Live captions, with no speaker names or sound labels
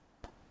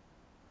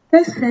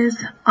This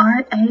is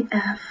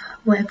RAF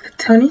with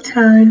Tony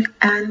Tone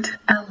and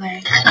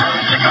LA.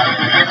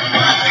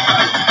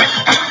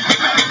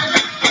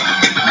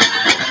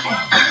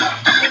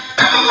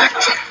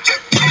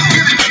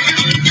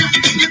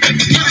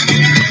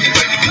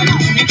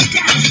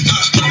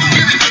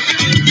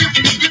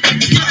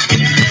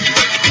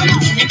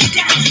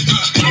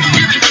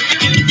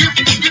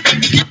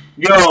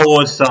 Yo,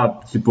 what's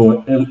up? It's your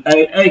boy LA,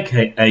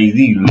 aka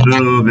the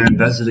Love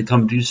Ambassador,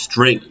 coming to you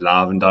straight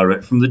live and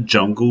direct from the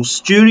Jungle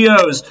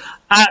Studios.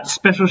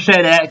 Special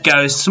shout out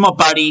goes to my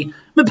buddy,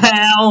 my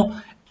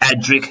pal,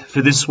 Adric,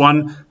 for this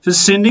one, for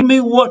sending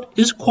me what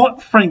is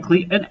quite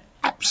frankly an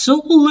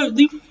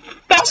absolutely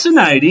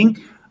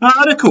fascinating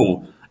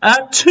article.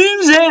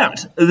 Turns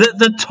out that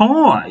the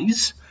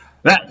Thais,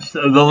 that's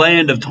the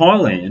land of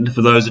Thailand,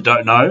 for those that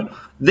don't know,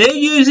 they're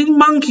using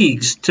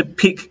monkeys to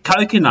pick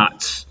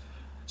coconuts.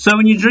 So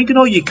when you're drinking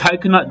all your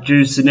coconut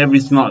juice and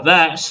everything like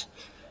that,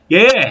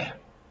 yeah,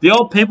 the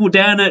old people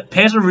down at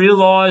PETA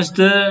realised,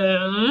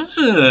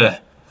 not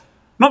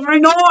very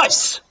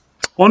nice.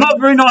 Well,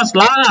 not very nice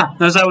lah,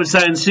 as I would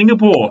say in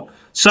Singapore.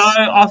 So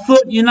I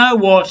thought, you know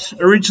what,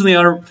 originally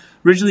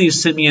you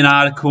sent me an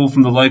article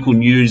from the local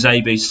news,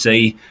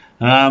 ABC.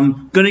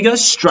 Going to go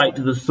straight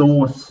to the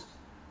source,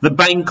 the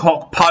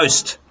Bangkok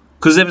Post.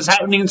 Because if it's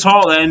happening in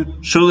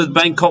Thailand, surely the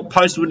Bangkok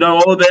Post would know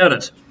all about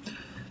it.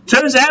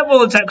 Turns out,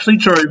 well, it's actually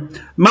true.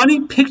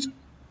 Monkey picked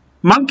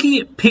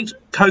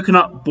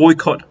coconut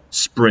boycott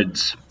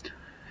spreads.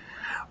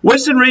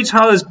 Western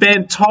retailers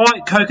banned Thai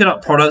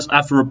coconut products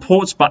after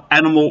reports by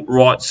Animal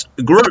Rights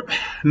Group.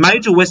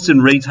 Major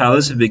Western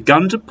retailers have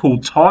begun to pull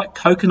Thai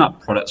coconut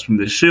products from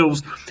their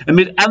shelves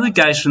amid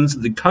allegations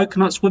that the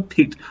coconuts were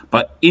picked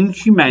by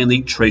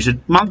inhumanely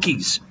treated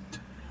monkeys.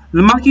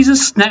 The monkeys are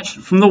snatched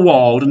from the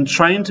wild and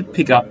trained to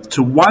pick up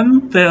to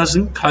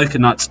 1,000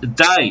 coconuts a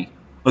day,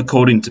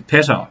 according to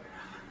PETA.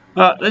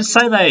 Let's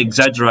say they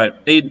exaggerate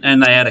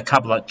and they add a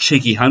couple of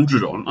cheeky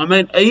 100 on. I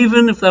mean,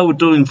 even if they were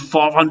doing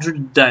 500 a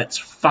day, it's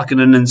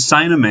fucking an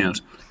insane amount.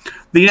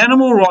 The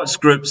animal rights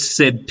group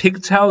said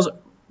pigtails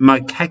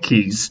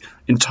macaques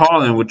in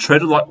Thailand were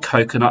treated like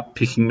coconut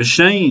picking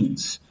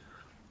machines.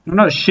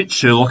 No shit,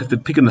 Sherlock, if they're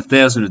picking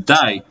 1,000 a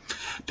day.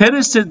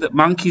 PETA said that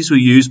monkeys were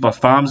used by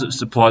farmers that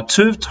supplied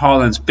two of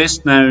Thailand's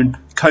best-known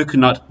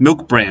coconut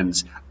milk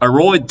brands,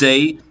 Aroy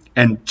D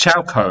and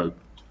Chowco,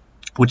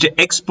 which are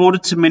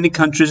exported to many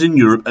countries in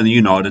Europe and the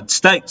United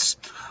States.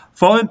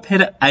 Following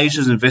PETA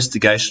Asia's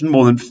investigation,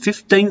 more than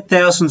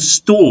 15,000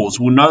 stores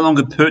will no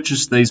longer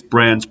purchase these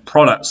brands'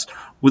 products,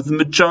 with the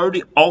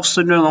majority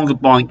also no longer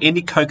buying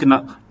any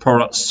coconut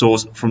products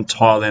sourced from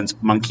Thailand's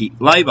monkey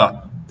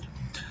labour.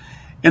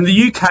 In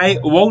the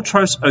UK,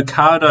 Waitrose,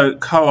 Ocado,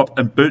 Co-op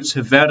and Boots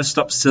have vowed to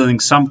stop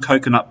selling some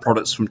coconut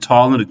products from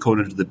Thailand,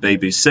 according to the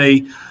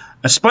BBC.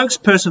 A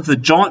spokesperson for the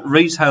giant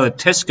retailer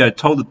Tesco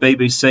told the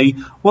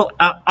BBC, well,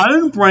 our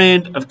own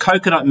brand of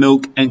coconut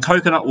milk and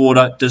coconut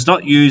water does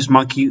not use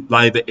monkey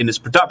labour in its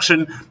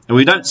production, and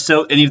we don't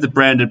sell any of the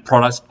branded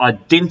products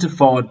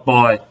identified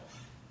by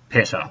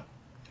PETA.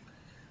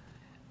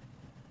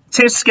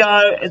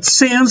 Tesco, it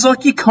sounds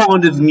like you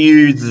kind of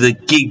knew the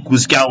gig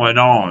was going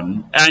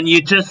on, and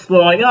you're just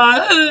like,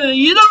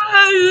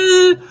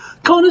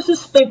 kind of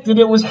suspected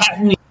it was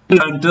happening. You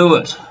don't do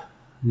it.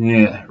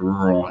 Yeah,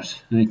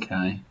 right.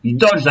 Okay. You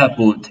dodged that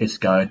bullet,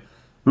 Tesco.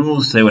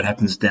 We'll see what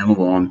happens down the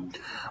line.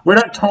 We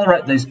don't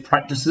tolerate these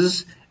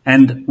practices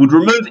and would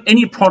remove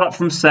any product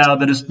from sale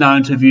that is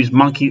known to have used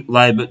monkey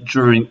labour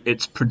during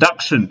its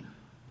production.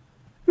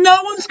 No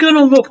one's going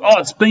to look,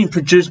 it's been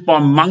produced by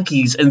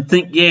monkeys and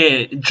think,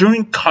 yeah,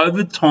 during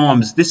COVID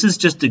times, this is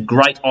just a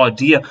great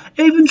idea.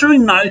 Even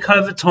during no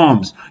COVID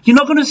times, you're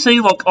not going to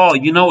see like,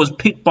 it was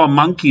picked by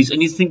monkeys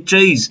and you think,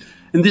 geez,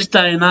 in this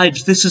day and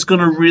age, this is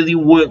going to really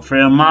work for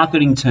our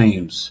marketing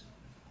teams.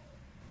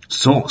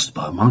 Sourced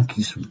by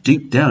monkeys from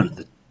deep down in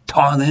the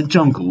Thailand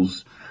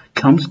jungles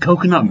comes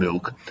coconut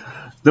milk.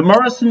 The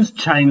Morrisons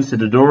chain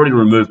said it had already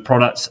removed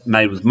products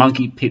made with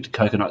monkey-picked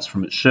coconuts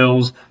from its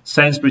shelves.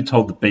 Sainsbury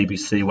told the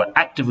BBC we're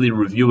actively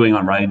reviewing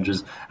our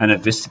ranges and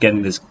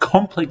investigating this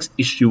complex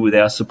issue with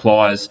our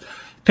suppliers.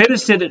 PETA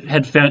said it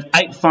had found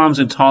 8 farms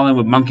in Thailand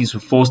where monkeys were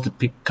forced to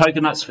pick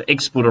coconuts for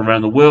export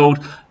around the world.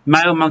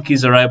 Male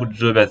monkeys are able to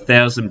do about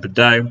 1,000 per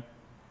day.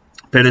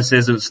 PETA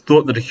says it's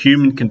thought that a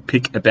human can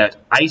pick about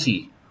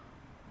 80.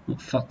 Well,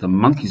 fuck, the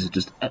monkeys are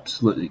just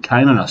absolutely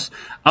caning us.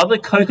 Other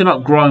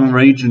coconut growing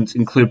regions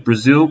include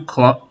Brazil,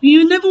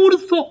 you never would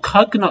have thought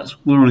coconuts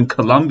were in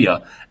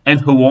Colombia, and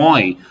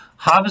Hawaii.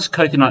 Harvest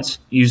coconuts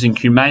using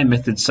humane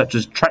methods such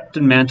as tracked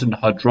and mounted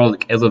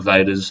hydraulic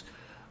elevators,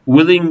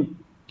 willing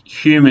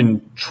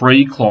human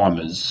tree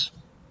climbers.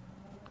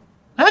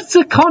 That's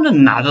a kind of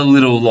another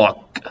little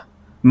like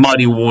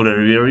muddy water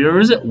area,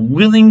 is it?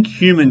 Willing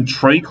human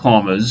tree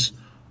climbers,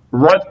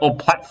 rope or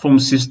platform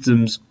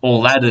systems or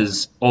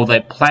ladders, or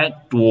they plant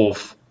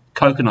dwarf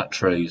coconut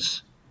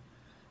trees.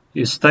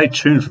 Yeah, stay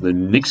tuned for the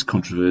next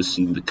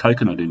controversy in the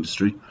coconut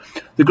industry.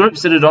 The group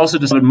said it also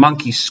designed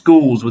monkey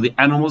schools where the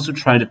animals were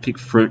trained to pick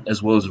fruit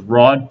as well as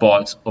ride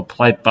bikes or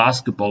play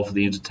basketball for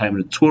the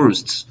entertainment of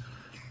tourists.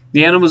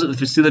 The animals at the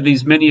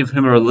facilities, many of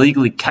whom are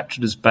illegally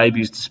captured as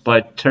babies,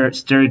 displayed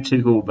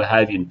stereotypical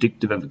behaviour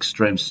indicative of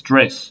extreme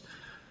stress.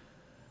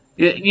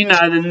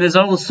 Then there's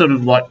all this sort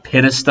of like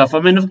PETA stuff. I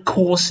mean, of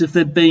course, if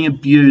they're being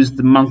abused,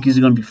 the monkeys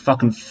are going to be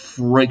fucking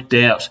freaked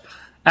out.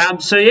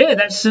 That's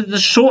the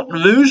short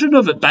version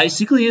of it.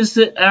 Basically, is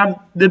that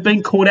they've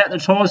been caught out the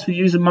ties for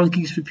using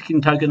monkeys for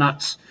picking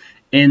coconuts,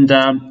 and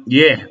I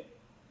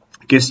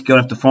guess you're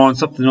gonna have to find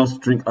something else to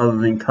drink other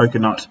than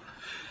coconut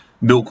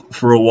milk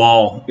for a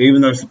while.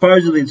 Even though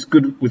supposedly it's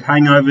good with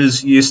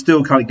hangovers, you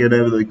still can't get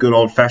over the good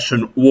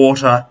old-fashioned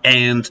water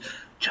and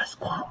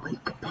just quietly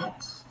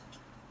kapots.